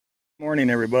Morning,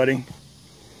 everybody.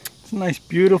 It's a nice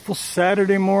beautiful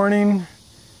Saturday morning.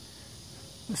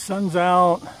 The sun's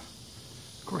out.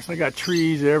 Of course, I got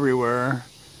trees everywhere,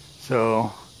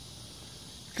 so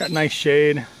got nice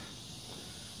shade.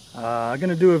 I'm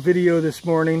gonna do a video this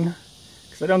morning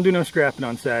because I don't do no scrapping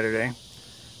on Saturday,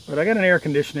 but I got an air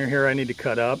conditioner here I need to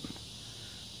cut up.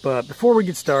 But before we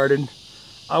get started,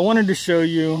 I wanted to show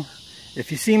you,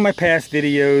 if you've seen my past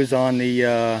videos on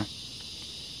the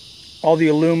all the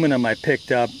aluminum I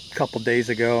picked up a couple days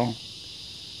ago.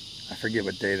 I forget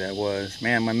what day that was.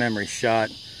 Man, my memory's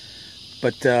shot.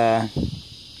 But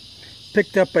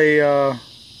picked up a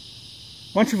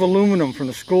bunch of aluminum from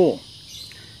the school.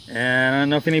 And I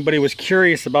don't know if anybody was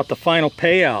curious about the final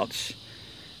payouts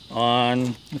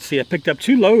on, let's see, I picked up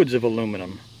 2 loads of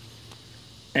aluminum.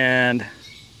 And,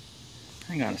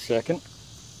 hang on a second.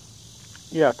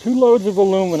 Yeah, 2 loads of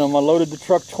aluminum. I loaded the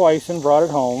truck twice and brought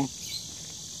it home.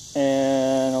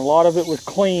 And a lot of it was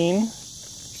clean,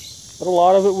 but a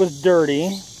lot of it was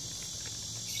dirty,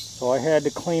 so I had to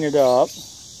clean it up.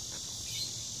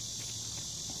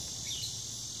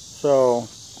 So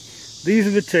these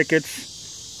are the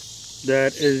tickets.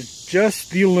 That is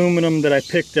just the aluminum that I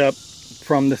picked up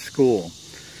from the school.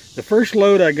 The first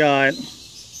load I got,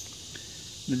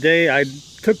 the day I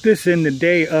took this in the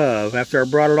day of, after I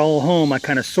brought it all home, I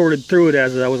kind of sorted through it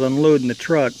as I was unloading the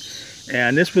truck.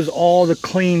 And this was all the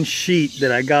clean sheet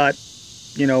that I got,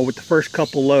 you know, with the first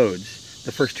couple loads.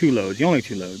 The first 2 loads, the only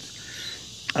 2 loads.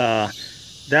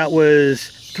 That was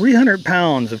 300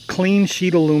 pounds of clean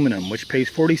sheet aluminum, which pays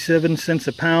 47 cents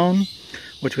a pound,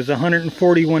 which was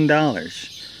 $141.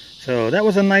 So that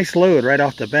was a nice load right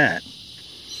off the bat.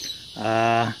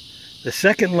 The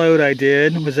second load I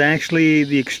did was actually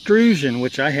the extrusion,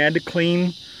 which I had to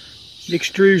clean the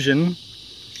extrusion.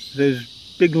 Those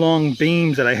big long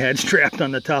beams that I had strapped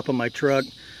on the top of my truck.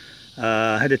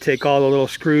 I had to take all the little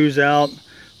screws out,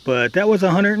 but that was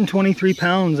 123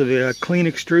 pounds of clean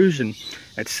extrusion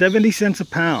at 70 cents a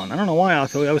pound. I don't know why I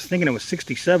was thinking it was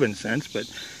 67 cents, but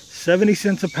 70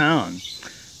 cents a pound.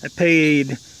 I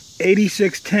paid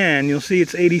 $86.10. You'll see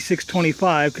it's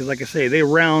 $86.25 because, like I say, they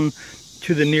round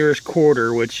to the nearest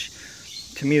quarter, which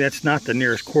to me that's not the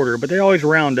nearest quarter, but they always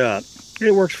round up.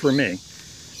 It works for me.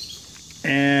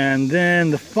 And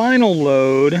then the final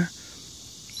load,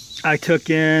 I took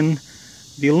in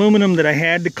the aluminum that I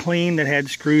had to clean, that had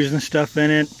screws and stuff in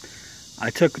it.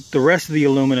 I took the rest of the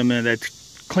aluminum,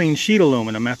 that's clean sheet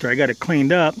aluminum, after I got it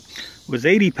cleaned up, was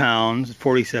 80 pounds at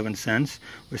 47 cents,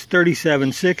 was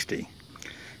 $37.60.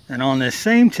 And on this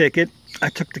same ticket, I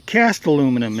took the cast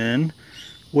aluminum in,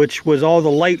 which was all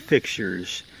the light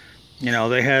fixtures. You know,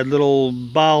 they had little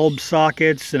bulb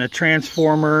sockets and a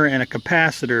transformer and a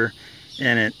capacitor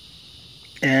in it,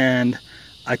 and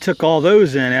I took all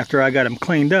those in after I got them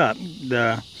cleaned up.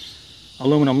 The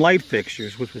aluminum light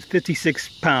fixtures, which was 56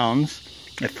 pounds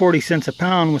at 40 cents a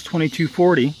pound, was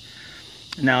 $22.40.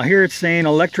 Now here it's saying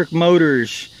electric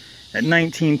motors at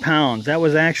 19 pounds. That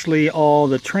was actually all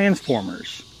the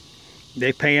transformers.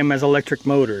 They pay them as electric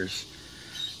motors,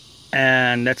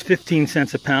 and that's 15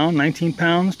 cents a pound. 19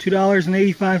 pounds,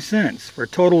 $2.85, for a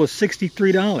total of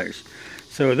 $63.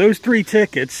 So those 3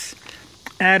 tickets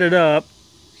added up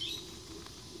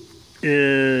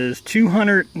is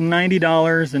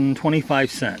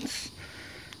 $290.25.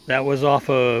 That was off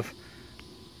of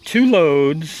 2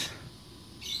 loads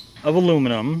of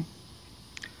aluminum.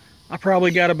 I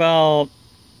probably got about,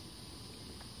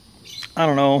 I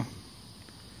don't know,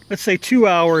 let's say 2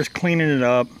 hours cleaning it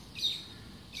up.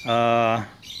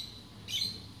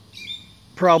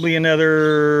 Probably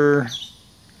another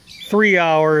 3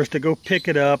 hours to go pick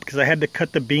it up because I had to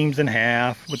cut the beams in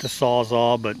half with the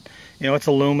Sawzall, but you know, it's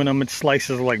aluminum, it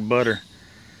slices like butter.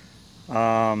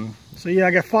 So yeah,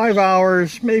 I got 5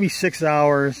 hours, maybe 6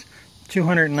 hours,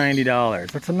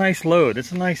 $290. That's a nice load.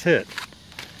 It's a nice hit.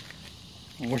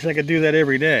 I wish I could do that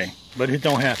every day, but it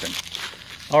don't happen.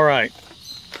 All right,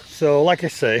 so like I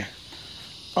say,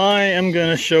 I am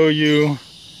gonna show you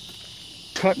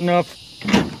cutting up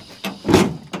an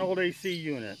old AC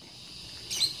unit.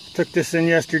 Took this in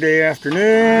yesterday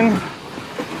afternoon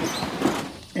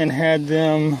and had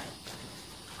them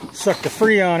suck the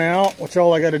Freon out, which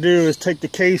all I got to do is take the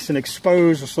case and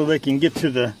expose so they can get to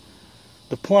the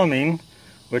plumbing,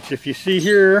 which if you see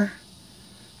here,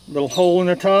 little hole in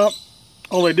the top,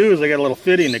 all they do is they got a little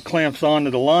fitting that clamps onto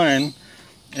the line,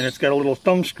 and it's got a little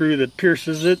thumb screw that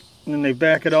pierces it, and then they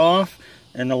back it off,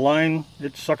 and the line,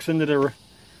 it sucks into the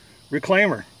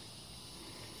reclaimer.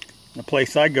 The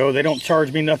place I go, they don't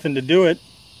charge me nothing to do it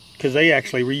because they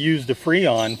actually reuse the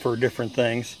Freon for different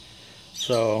things.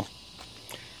 So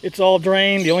it's all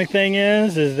drained. The only thing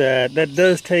is that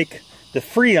does take the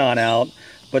Freon out,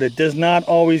 but it does not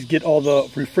always get all the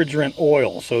refrigerant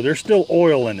oil. So there's still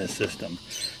oil in this system.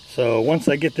 So once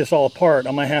I get this all apart,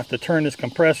 I'm going to have to turn this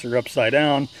compressor upside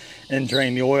down and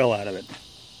drain the oil out of it.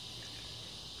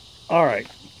 All right,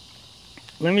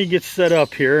 let me get set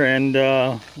up here and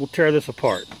we'll tear this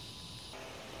apart.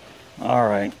 All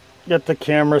right, get the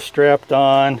camera strapped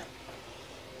on,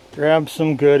 grab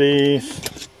some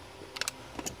goodies.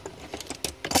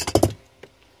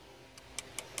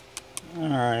 All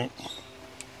right,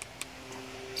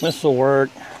 this will work.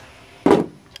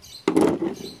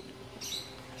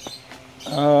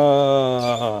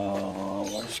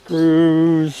 My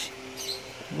screws.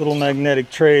 Little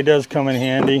magnetic tray does come in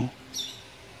handy.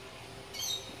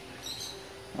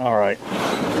 All right,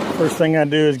 first thing I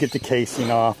do is get the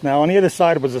casing off. Now on the other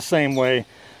side it was the same way.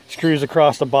 Screws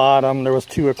across the bottom, there was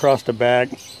 2 across the back,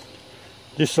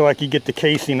 just so I could get the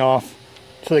casing off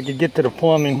so I could get to the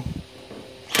plumbing.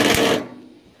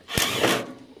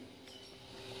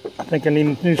 I think I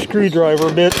need a new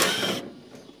screwdriver bit.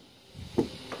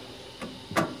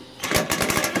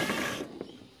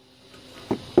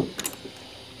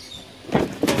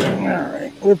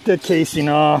 Alright, lift that casing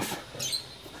off.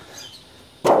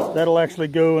 That'll actually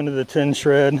go into the tin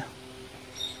shred.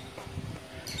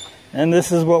 And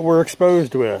this is what we're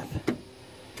exposed with.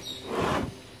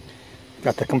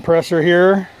 Got the compressor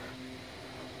here.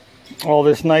 All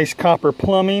this nice copper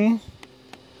plumbing.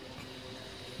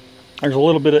 There's a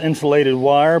little bit of insulated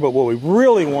wire, but what we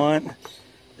really want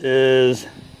is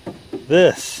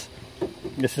this.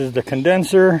 This is the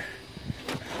condenser,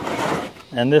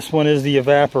 and this one is the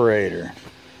evaporator.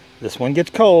 This one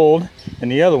gets cold,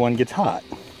 and the other one gets hot.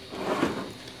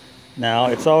 Now,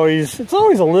 it's always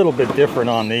a little bit different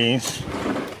on these.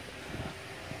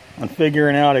 I'm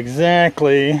figuring out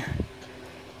exactly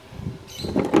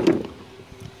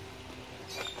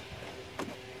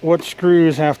what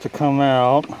screws have to come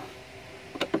out.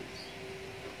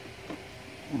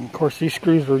 And of course, these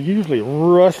screws are usually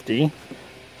rusty.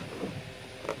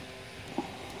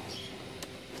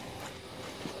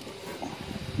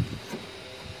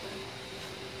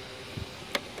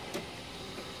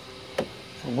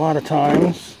 A lot of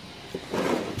times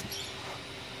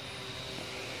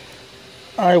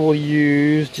I will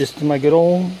use just my good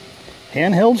old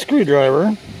handheld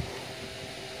screwdriver.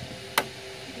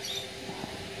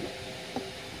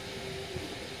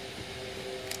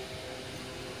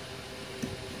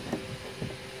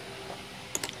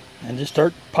 And just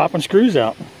start popping screws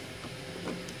out.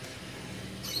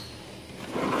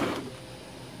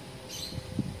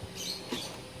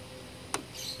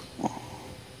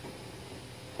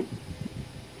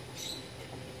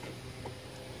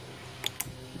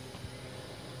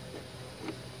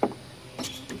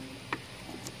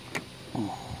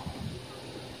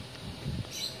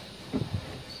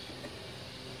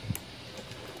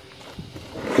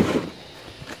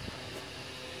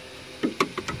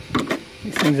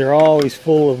 These things are always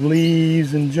full of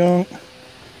leaves and junk.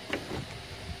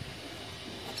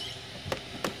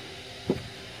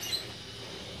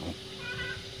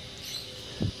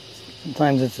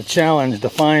 Sometimes it's a challenge to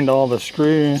find all the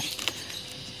screws.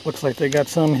 Looks like they got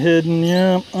some hidden,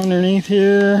 yeah, underneath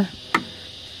here.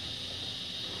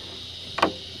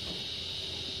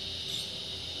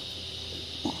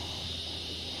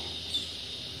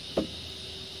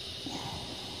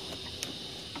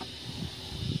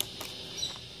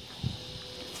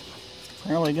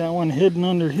 Probably got one hidden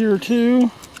under here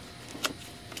too.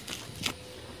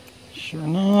 Sure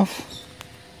enough.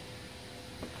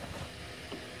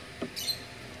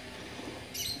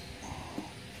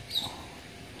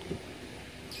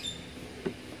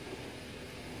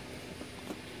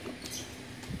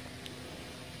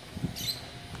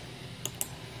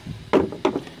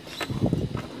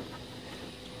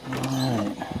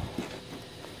 Alright.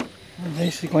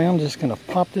 Basically, I'm just going to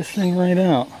pop this thing right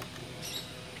out.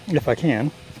 If I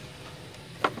can.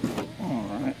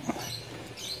 Alright.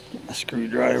 Get my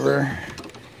screwdriver.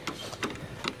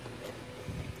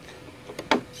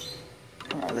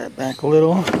 Draw that back a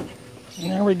little.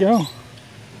 And there we go.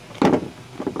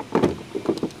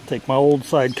 Take my old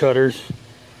side cutters.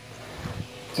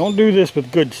 Don't do this with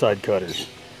good side cutters.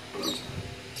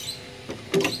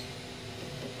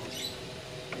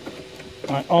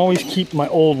 I always keep my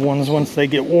old ones once they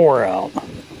get wore out.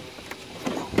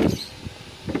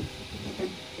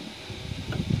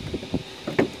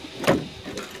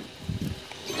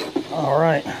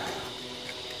 Alright,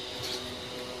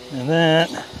 and that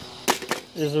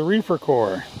is a reefer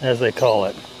core, as they call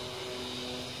it.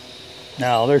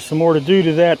 Now, there's some more to do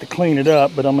to that to clean it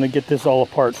up, but I'm going to get this all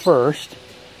apart first.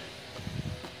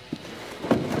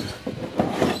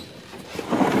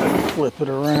 flip it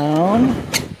around.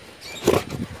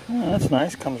 Oh, that's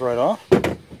nice, comes right off.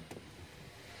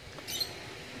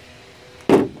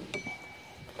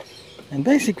 And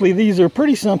basically these are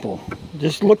pretty simple.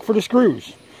 Just look for the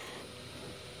screws.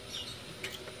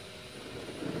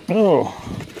 Oh,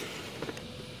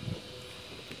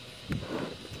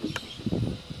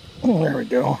 there we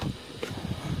go.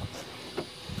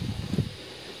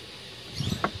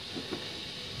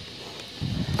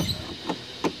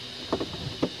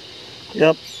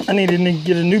 Yep, I need to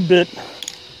get a new bit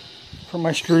for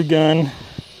my screw gun,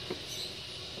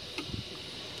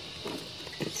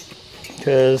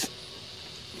 because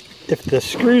if the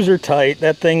screws are tight,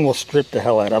 that thing will strip the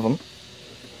hell out of them.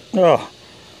 Oh,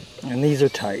 and these are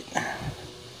tight.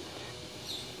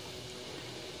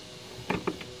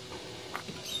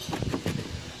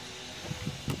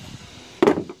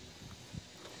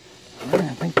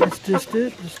 Alright, I think that's just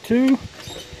it. Just two.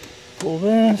 Pull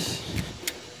this.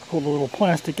 Pull the little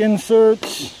plastic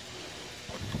inserts.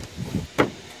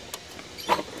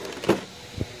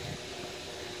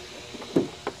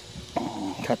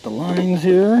 Cut the lines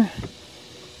here.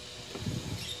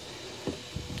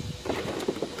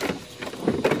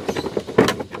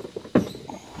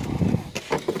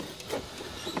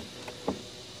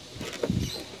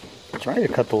 Try to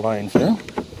cut the lines there.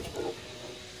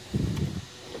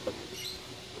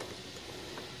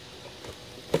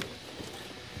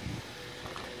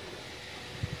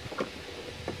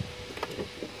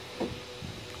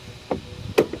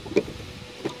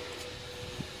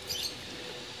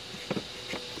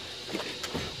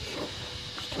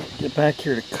 Get back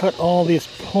here to cut all this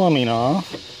plumbing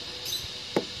off.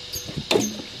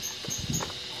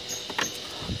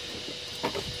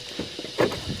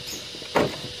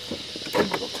 A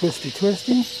little twisty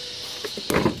twisty.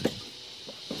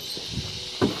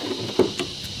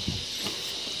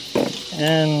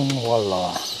 And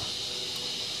voila.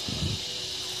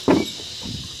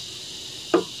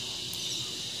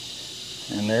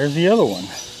 And there's the other one.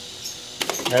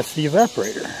 That's the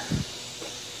evaporator.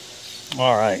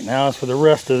 Alright, now as for the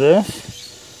rest of this,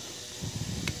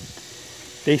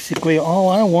 basically all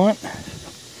I want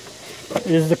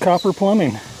is the copper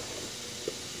plumbing.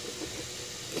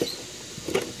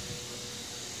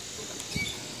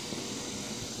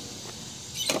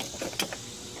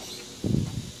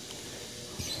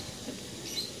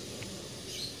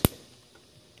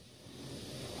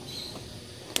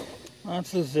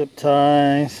 Lots of zip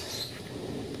ties.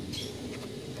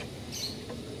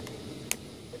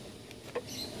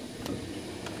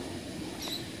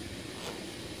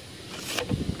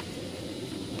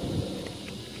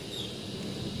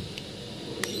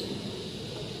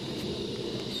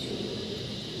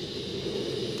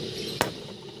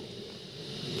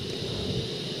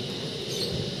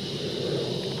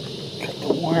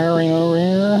 Wiring over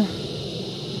here.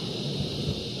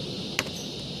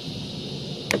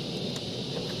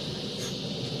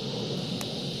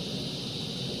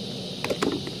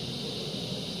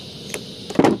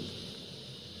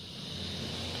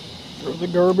 Throw the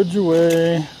garbage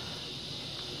away.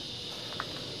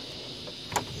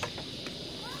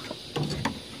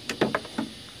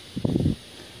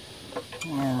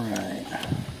 Alright.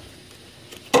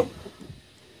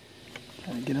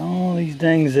 Gotta get all these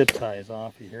dang zip ties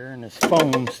off of here and this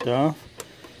foam stuff.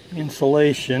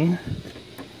 Insulation.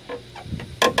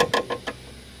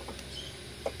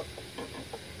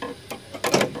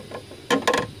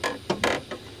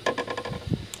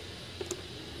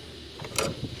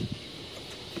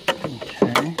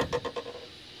 Okay.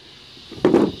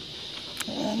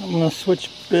 And I'm going to switch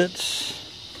bits.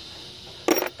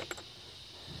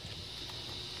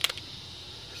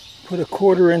 Put a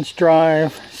 1/4-inch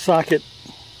drive socket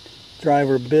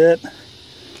driver bit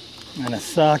and a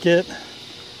socket,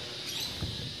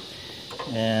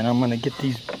 and I'm going to get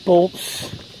these bolts.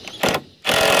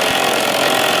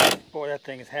 Boy, that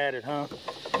thing has had it, huh?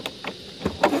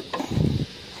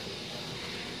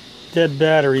 Dead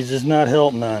batteries does not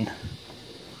help none.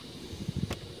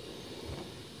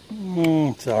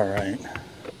 It's alright.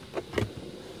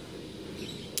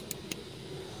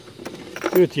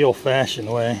 Do it the old-fashioned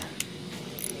way.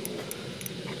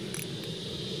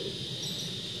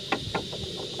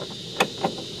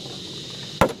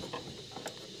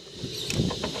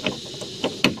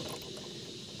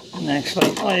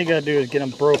 Actually, all you gotta do is get them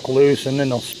broke loose and then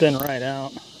they'll spin right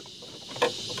out.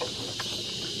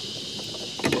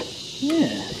 Yeah,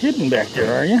 hidden back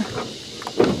there, are you?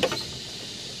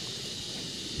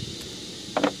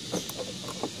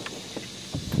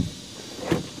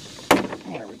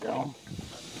 There we go.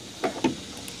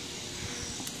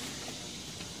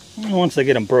 And once I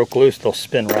get them broke loose, they'll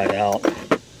spin right out.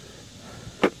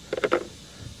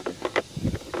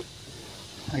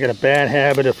 I got a bad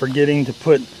habit of forgetting to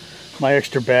put my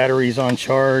extra batteries on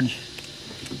charge.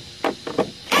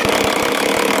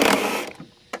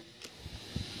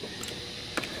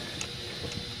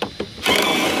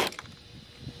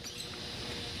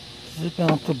 Zip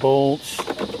out the bolts.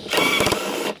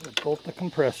 Bolt the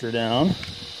compressor down.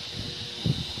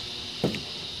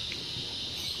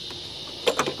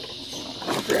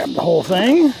 Grab the whole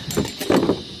thing.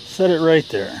 Set it right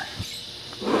there.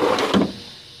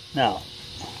 Now,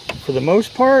 for the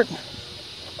most part,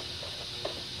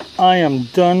 I am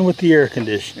done with the air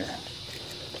conditioner.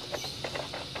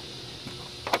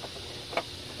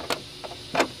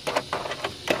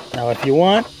 Now, if you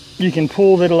want, you can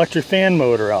pull that electric fan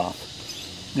motor off.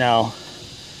 Now,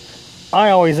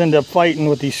 I always end up fighting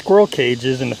with these squirrel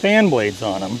cages and the fan blades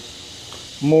on them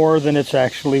more than it's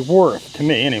actually worth, to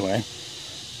me anyway.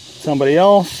 Somebody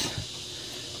else,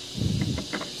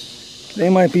 they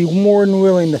might be more than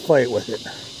willing to fight with it.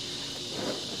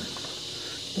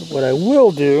 But what I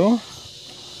will do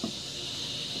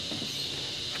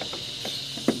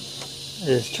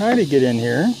is try to get in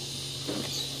here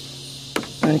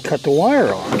and cut the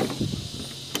wire off.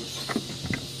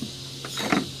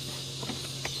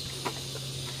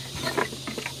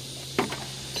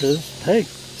 Because, hey,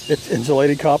 it's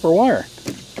insulated copper wire.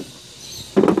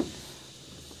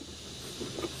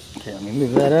 Okay, let me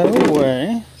move that out of the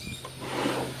way.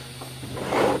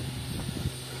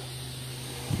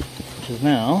 Because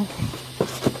now,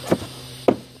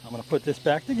 I'm going to put this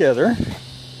back together.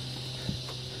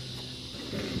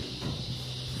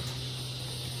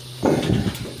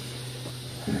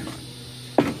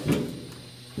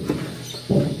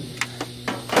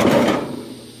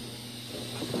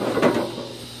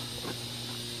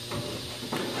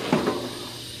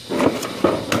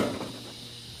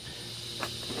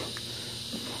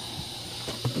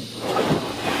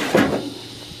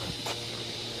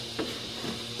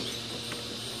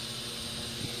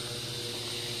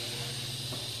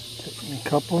 A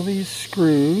couple of these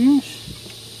screws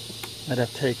that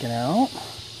I've taken out.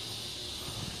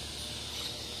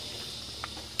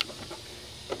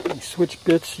 Switch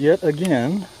bits yet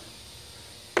again.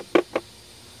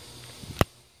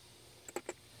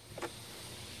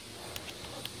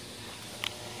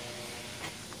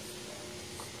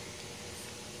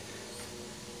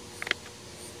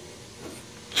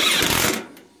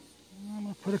 I'm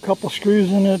going to put a couple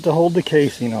screws in it to hold the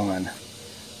casing on.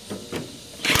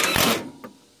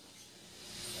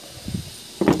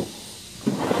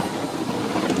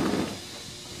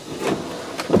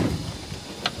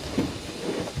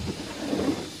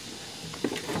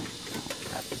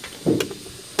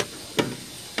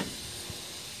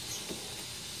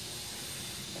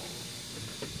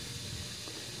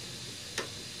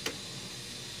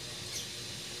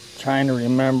 Trying to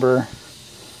remember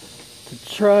to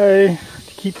try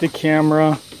to keep the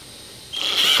camera,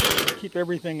 keep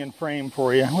everything in frame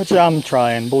for you, which I'm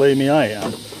trying, believe me, I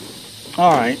am.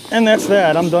 Alright, and that's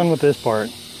that. I'm done with this part.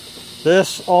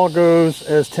 This all goes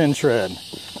as tin shred.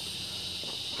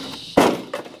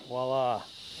 Voila.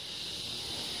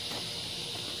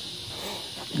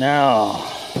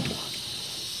 Now,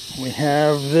 we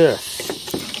have this,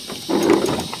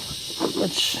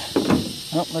 which...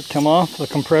 oh, that come off the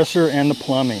compressor and the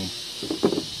plumbing,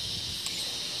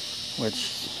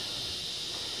 which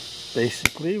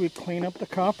basically we clean up the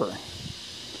copper.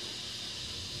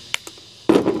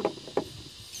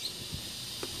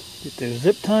 Get those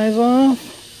zip ties off.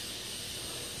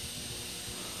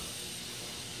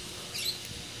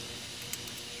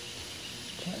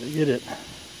 Try to get it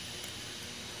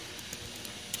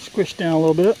squished down a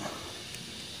little bit.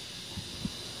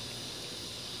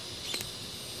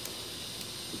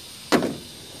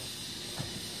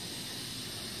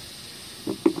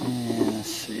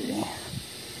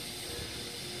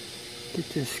 Get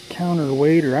this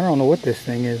counterweight, or I don't know what this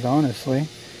thing is, honestly.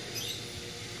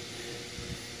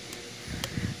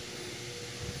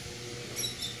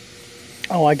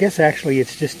 Oh, I guess actually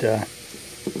it's just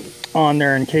on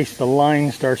there in case the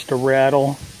line starts to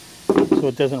rattle, so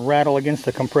it doesn't rattle against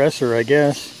the compressor, I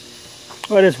guess.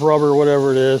 But it's rubber,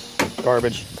 whatever it is,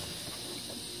 garbage.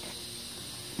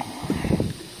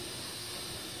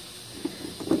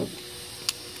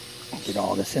 Get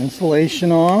all this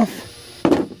insulation off.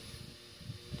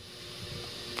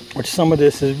 Which some of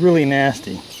this is really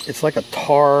nasty. It's like a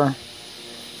tar.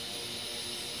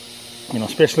 You know,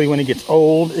 especially when it gets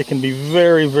old, it can be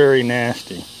very, very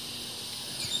nasty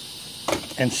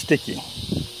and sticky.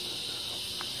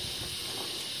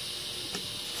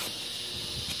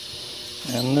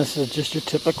 And this is just your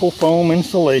typical foam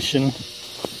insulation.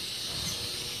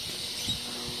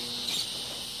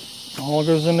 All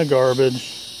goes in the garbage.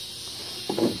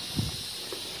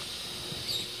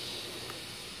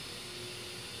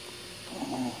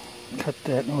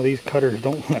 that. Oh, these cutters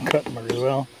don't want to cut very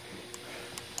well.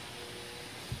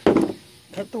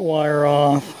 Cut the wire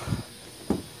off,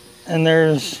 and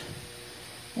there's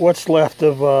what's left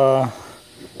of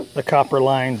the copper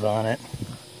lines on it.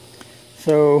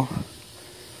 So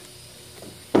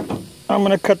I'm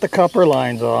going to cut the copper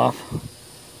lines off.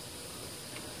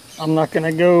 I'm not going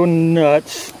to go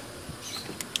nuts.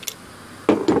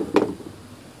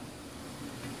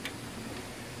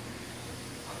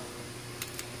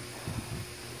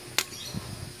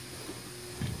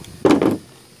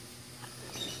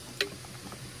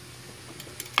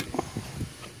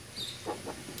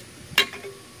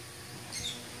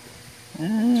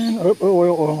 And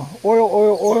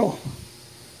oil.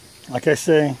 Like I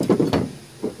say,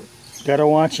 gotta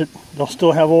watch it. They'll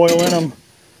still have oil in them.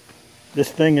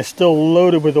 This thing is still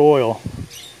loaded with oil.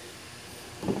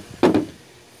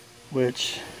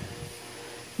 Which,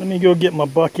 let me go get my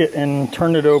bucket and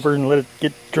turn it over and let it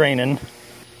get draining.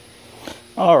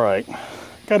 Alright,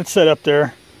 got it set up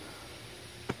there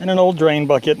in an old drain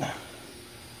bucket.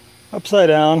 Upside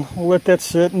down. We'll let that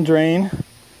sit and drain.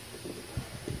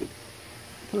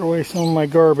 Throw away some of my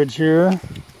garbage here.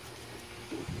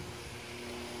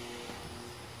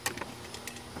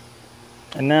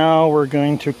 And now we're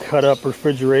going to cut up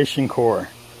refrigeration core.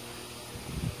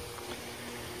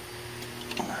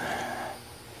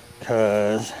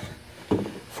 Because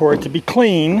for it to be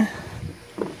clean,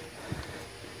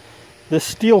 this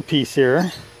steel piece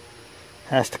here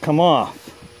has to come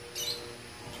off.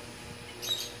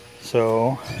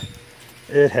 So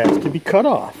it has to be cut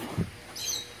off.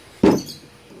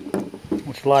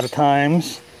 Which a lot of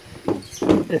times,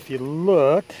 if you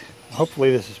look,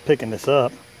 hopefully this is picking this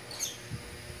up.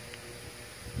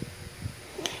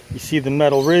 You see the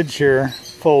metal ridge here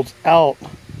folds out,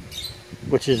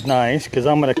 which is nice because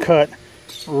I'm going to cut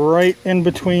right in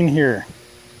between here.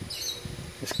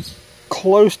 As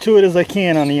close to it as I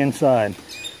can on the inside.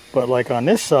 But like on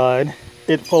this side,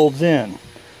 it folds in.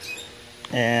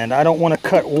 And I don't want to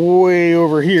cut way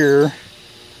over here.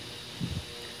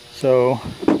 So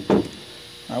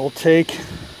I will take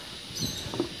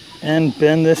and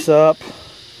bend this up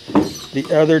the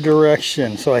other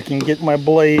direction so I can get my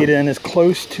blade in as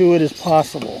close to it as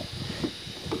possible.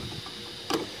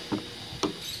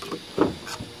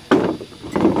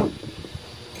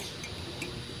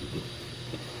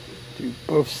 Do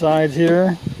both sides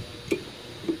here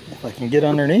if I can get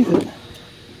underneath it.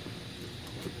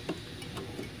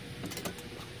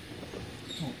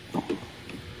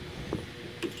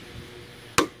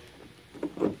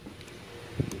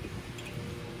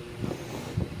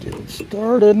 Get it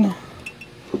started.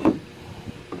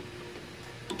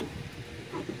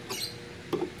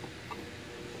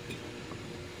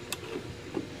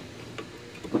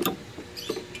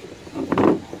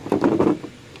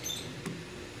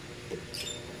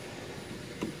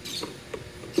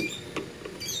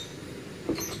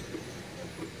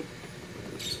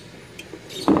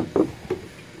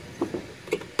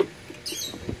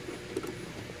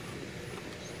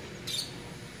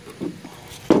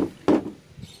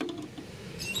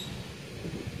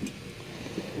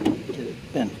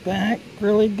 Bent back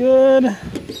really good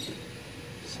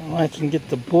so I can get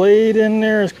the blade in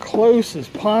there as close as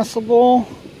possible.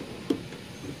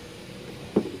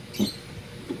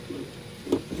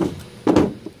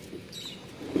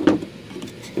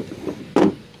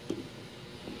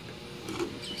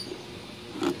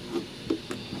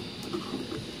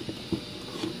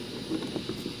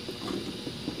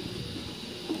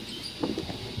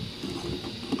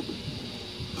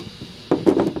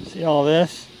 See all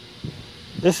this?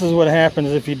 This is what happens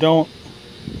if you don't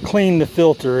clean the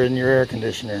filter in your air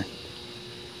conditioner.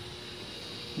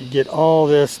 You get all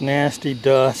this nasty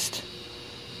dust.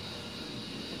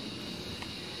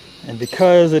 And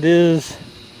because this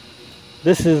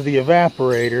is the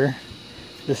evaporator,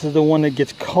 this is the one that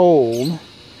gets cold,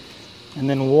 and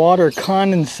then water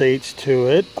condensates to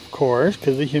it, of course,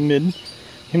 because of the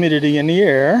humidity in the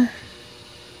air.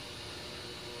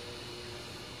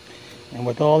 And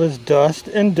with all this dust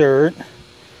and dirt,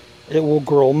 it will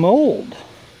grow mold.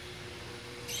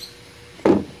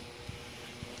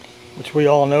 Which we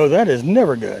all know that is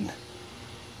never good.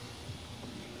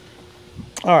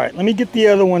 Alright, let me get the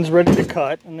other ones ready to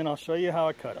cut, and then I'll show you how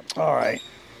I cut them. Alright,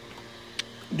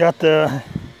 got the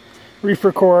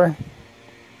reefer core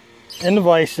in the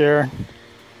vise there.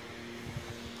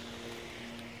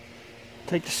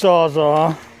 Take the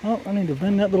Sawzall. Oh, I need to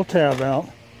bend that little tab out.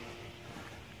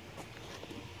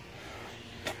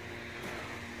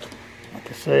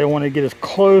 Say I want to get as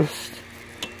close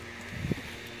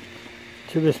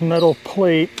to this metal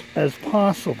plate as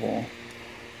possible.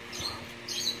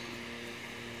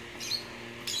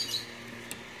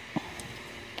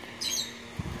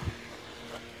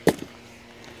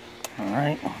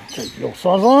 Alright, take the old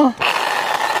Sawzall.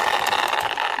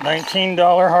 $19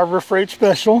 Harbor Freight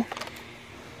Special.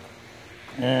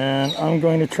 And I'm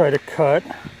going to try to cut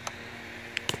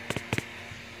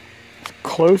as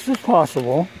close as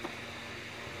possible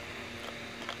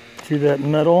to that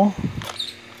metal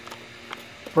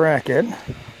bracket.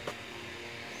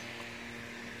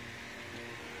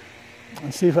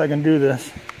 Let's see if I can do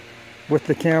this with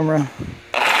the camera.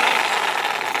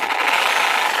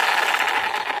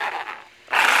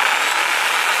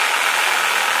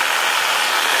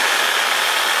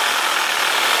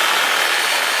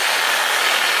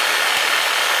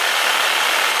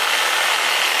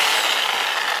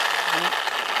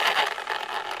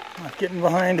 Not getting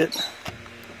behind it.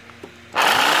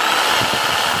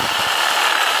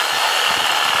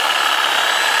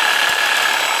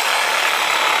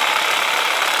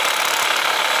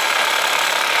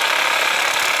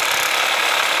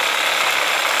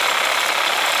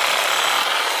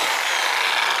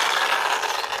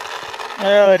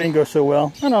 Yeah, that didn't go so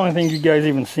well. I don't think you guys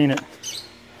even seen it.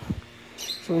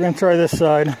 So we're going to try this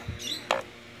side.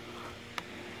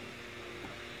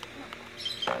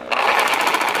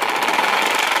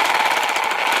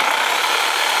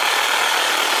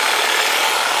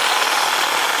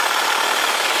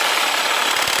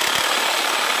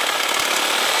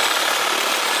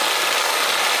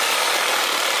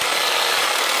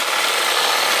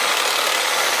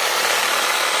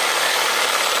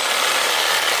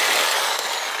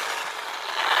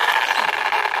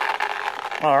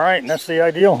 Alright, and that's the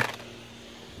ideal.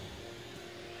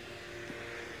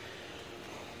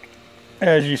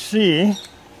 As you see,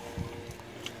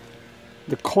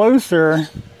 the closer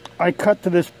I cut to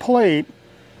this plate,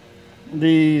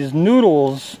 these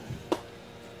noodles,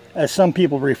 as some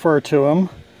people refer to them,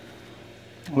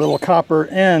 little copper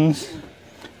ends,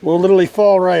 will literally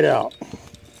fall right out.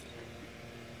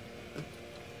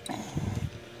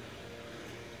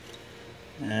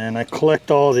 And I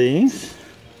collect all these.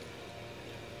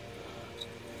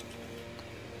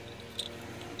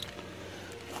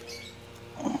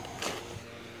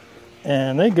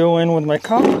 And they go in with my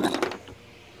copper.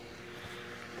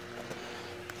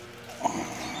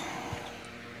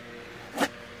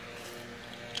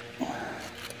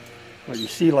 Well, you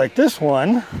see, like this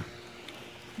one,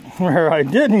 where I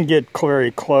didn't get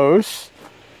very close,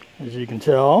 as you can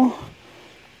tell,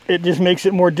 it just makes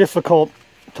it more difficult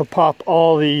to pop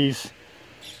all these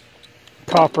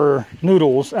copper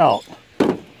noodles out.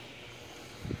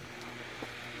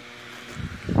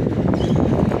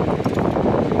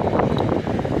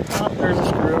 There's a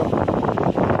screw.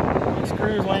 The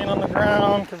screw's laying on the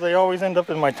ground because they always end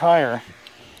up in my tire.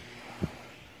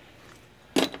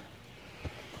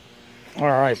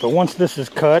 Alright, but once this is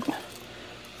cut,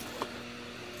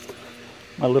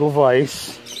 my little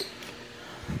vise,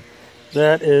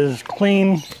 that is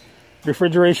clean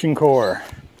refrigeration core.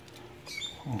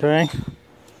 Okay?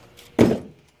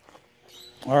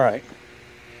 Alright.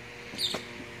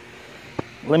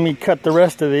 Let me cut the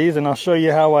rest of these and I'll show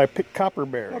you how I pick copper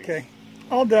berries. Okay,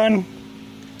 all done.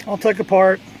 All took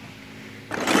apart.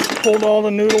 Pulled all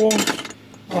the noodles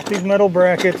off these metal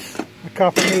brackets, the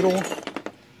copper noodles.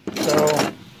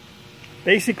 So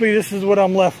basically this is what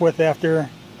I'm left with after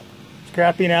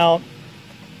scrapping out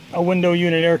a window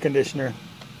unit air conditioner.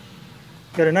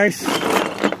 Got a nice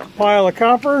pile of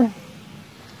copper,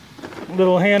 a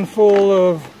little handful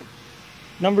of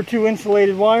number 2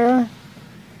 insulated wire,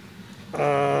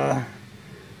 the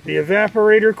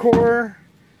evaporator core.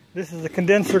 This is the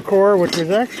condenser core, which was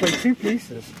actually 2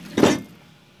 pieces,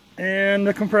 and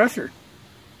the compressor.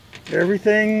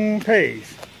 Everything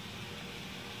pays.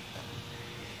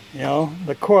 You know,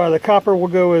 the copper will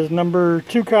go as number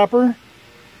 2 copper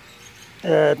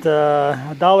at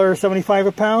 $1.75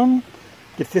 a pound.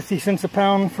 Get 50 cents a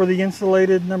pound for the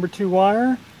insulated number 2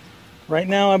 wire. Right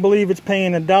now I believe it's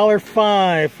paying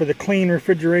 $1.05 for the clean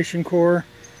refrigeration core,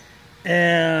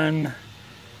 and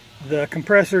the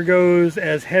compressor goes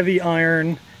as heavy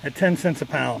iron at 10 cents a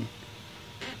pound.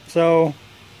 So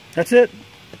that's it.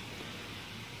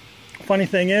 Funny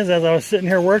thing is, as I was sitting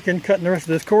here working, cutting the rest of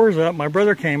this cores up, my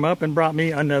brother came up and brought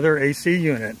me another AC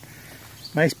unit.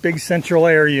 Nice big central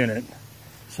air unit.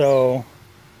 So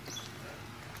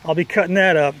I'll be cutting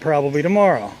that up probably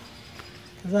tomorrow.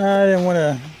 I didn't want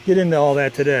to get into all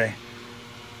that today.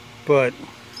 But,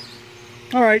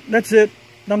 alright, that's it.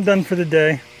 I'm done for the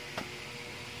day.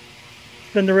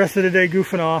 Spend the rest of the day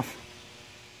goofing off.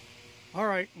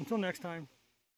 Alright, until next time.